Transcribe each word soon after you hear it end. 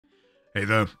Hey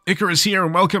there, Icarus here,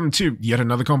 and welcome to yet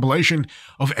another compilation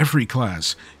of every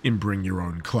class in Bring Your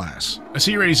Own Class. A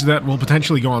series that will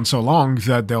potentially go on so long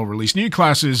that they'll release new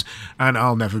classes and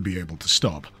I'll never be able to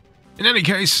stop. In any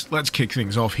case, let's kick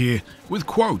things off here with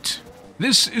Quote.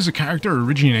 This is a character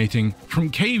originating from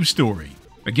Cave Story,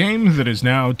 a game that is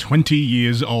now 20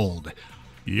 years old.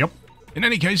 Yep. In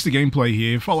any case, the gameplay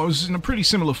here follows in a pretty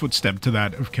similar footstep to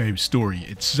that of Cave Story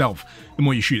itself. The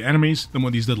more you shoot enemies, the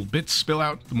more these little bits spill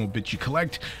out, the more bits you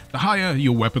collect, the higher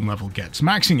your weapon level gets,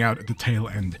 maxing out at the tail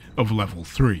end of level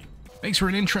 3. Makes for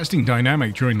an interesting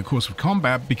dynamic during the course of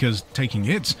combat because taking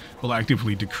hits will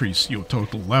actively decrease your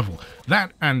total level.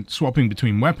 That and swapping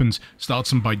between weapons starts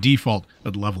them by default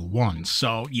at level 1.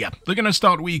 So yeah, they're gonna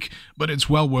start weak, but it's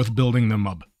well worth building them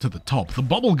up to the top. The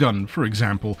bubble gun, for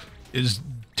example, is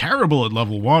terrible at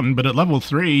level 1, but at level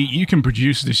 3, you can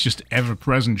produce this just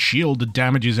ever-present shield that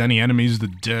damages any enemies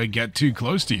that get too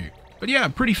close to you. But yeah,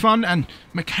 pretty fun and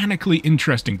mechanically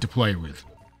interesting to play with.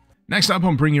 Next up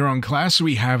on Bring Your Own Class,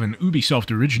 we have an Ubisoft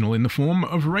original in the form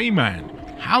of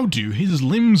Rayman. How do his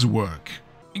limbs work?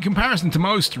 In comparison to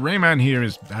most, Rayman here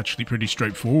is actually pretty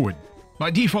straightforward. By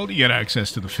default, you get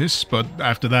access to the fists, but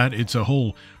after that, it's a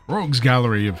whole rogues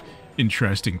gallery of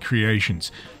interesting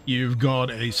creations. You've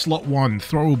got a slot 1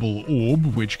 throwable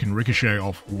orb, which can ricochet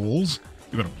off walls.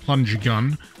 You've got a plunger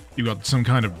gun. You've got some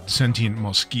kind of sentient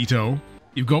mosquito.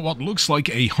 You've got what looks like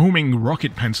a homing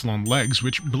rocket pencil on legs,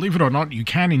 which, believe it or not, you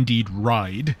can indeed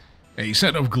ride. A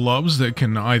set of gloves that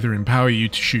can either empower you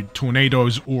to shoot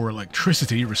tornadoes or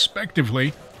electricity,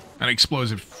 respectively. An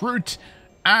explosive fruit.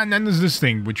 And then there's this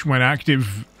thing, which when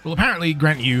active, will apparently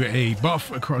grant you a buff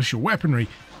across your weaponry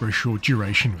for a short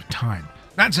duration of time.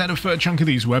 That said, a fair chunk of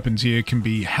these weapons here can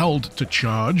be held to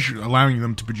charge, allowing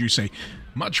them to produce a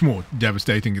much more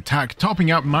devastating attack,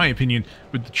 topping out, in my opinion,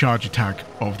 with the charge attack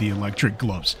of the electric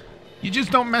gloves. You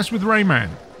just don't mess with Rayman.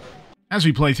 As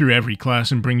we play through every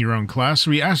class and Bring Your Own Class,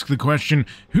 we ask the question,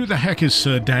 who the heck is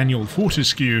Sir Daniel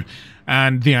Fortescue?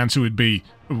 And the answer would be,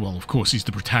 well, of course, he's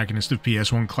the protagonist of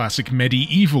PS1 classic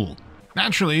Medieval.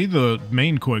 Naturally, the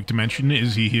main quirk to mention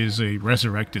is he is a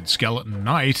resurrected skeleton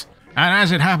knight, and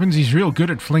as it happens, he's real good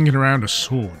at flinging around a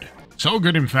sword. So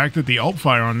good, in fact, that the alt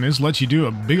fire on this lets you do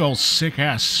a big ol'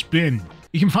 sick-ass spin.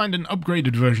 You can find an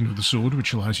upgraded version of the sword,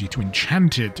 which allows you to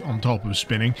enchant it on top of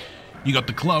spinning. You got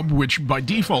the club, which by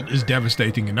default is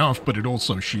devastating enough, but it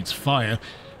also shoots fire.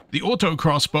 The auto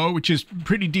crossbow, which is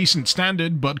pretty decent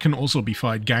standard, but can also be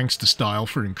fired gangster style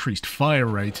for increased fire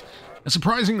rate. A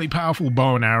surprisingly powerful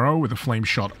bow and arrow with a flame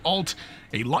shot alt,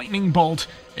 a lightning bolt,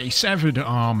 a severed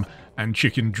arm, and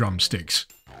chicken drumsticks.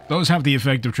 Those have the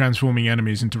effect of transforming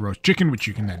enemies into roast chicken, which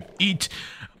you can then eat.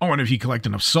 Oh, and if you collect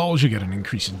enough souls, you get an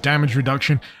increase in damage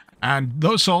reduction, and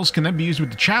those souls can then be used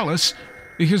with the chalice,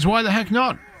 because why the heck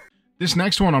not? This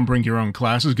next one on Bring Your Own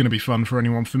Class is going to be fun for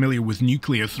anyone familiar with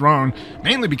Nuclear Throne,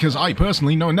 mainly because I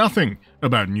personally know nothing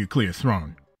about Nuclear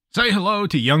Throne. Say hello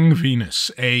to Young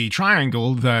Venus, a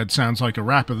triangle that sounds like a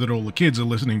rapper that all the kids are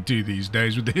listening to these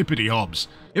days with the hippity hops.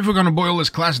 If we're going to boil this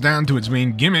class down to its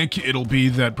main gimmick, it'll be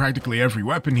that practically every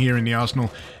weapon here in the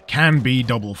arsenal can be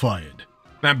double-fired.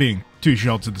 That being 2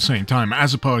 shots at the same time,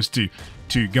 as opposed to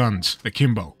 2 guns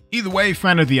akimbo. Either way,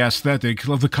 fan of the aesthetic,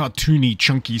 love the cartoony,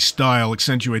 chunky style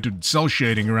accentuated with cel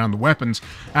shading around the weapons,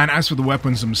 and as for the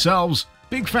weapons themselves,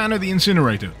 big fan of the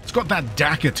incinerator. It's got that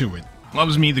dagger to it.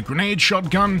 Loves me the grenade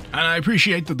shotgun, and I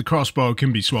appreciate that the crossbow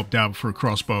can be swapped out for a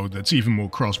crossbow that's even more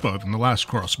crossbow than the last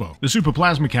crossbow. The super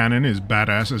plasma cannon is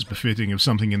badass as befitting of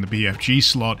something in the BFG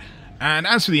slot, and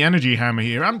as for the energy hammer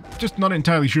here, I'm just not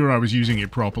entirely sure I was using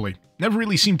it properly. Never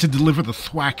really seemed to deliver the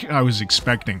thwack I was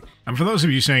expecting. And for those of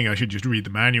you saying I should just read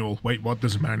the manual, wait, what,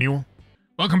 there's a manual?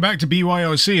 Welcome back to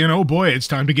BYOC, and oh boy, it's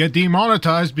time to get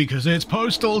demonetized because it's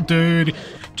postal, dude.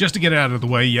 Just to get it out of the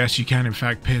way, yes, you can in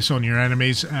fact piss on your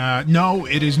enemies. No,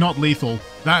 it is not lethal.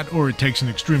 That, or it takes an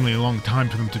extremely long time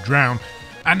for them to drown.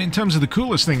 And in terms of the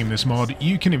coolest thing in this mod,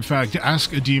 you can in fact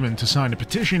ask a demon to sign a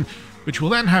petition, which will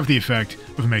then have the effect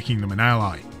of making them an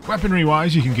ally.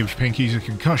 Weaponry-wise, you can give pinkies a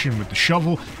concussion with the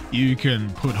shovel, you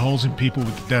can put holes in people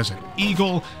with the Desert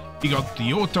Eagle, you got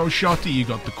the auto shotty, you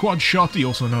got the quad shotty,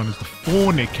 also known as the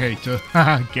fornicator,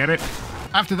 haha, get it?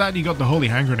 After that, you got the Holy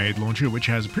Hand Grenade Launcher, which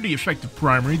has a pretty effective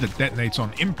primary that detonates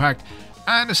on impact,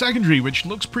 and a secondary which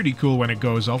looks pretty cool when it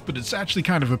goes off, but it's actually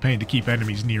kind of a pain to keep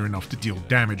enemies near enough to deal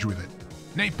damage with it.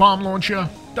 Napalm Launcher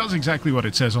does exactly what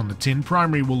it says on the tin.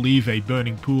 Primary will leave a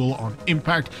burning pool on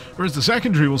impact, whereas the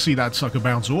secondary will see that sucker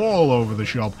bounce all over the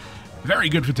shop. Very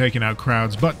good for taking out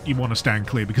crowds, but you want to stand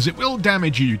clear because it will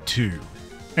damage you too.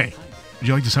 Hey, would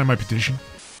you like to sign my petition?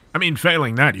 I mean,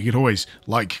 failing that, you could always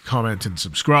like, comment, and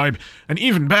subscribe, and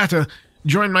even better,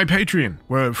 Join my Patreon,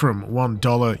 where from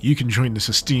 $1 you can join this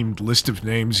esteemed list of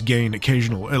names, gain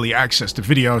occasional early access to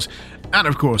videos, and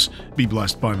of course, be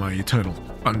blessed by my eternal,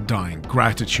 undying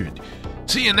gratitude.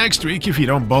 See you next week if you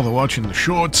don't bother watching the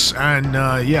shorts, and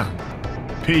yeah,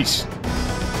 peace.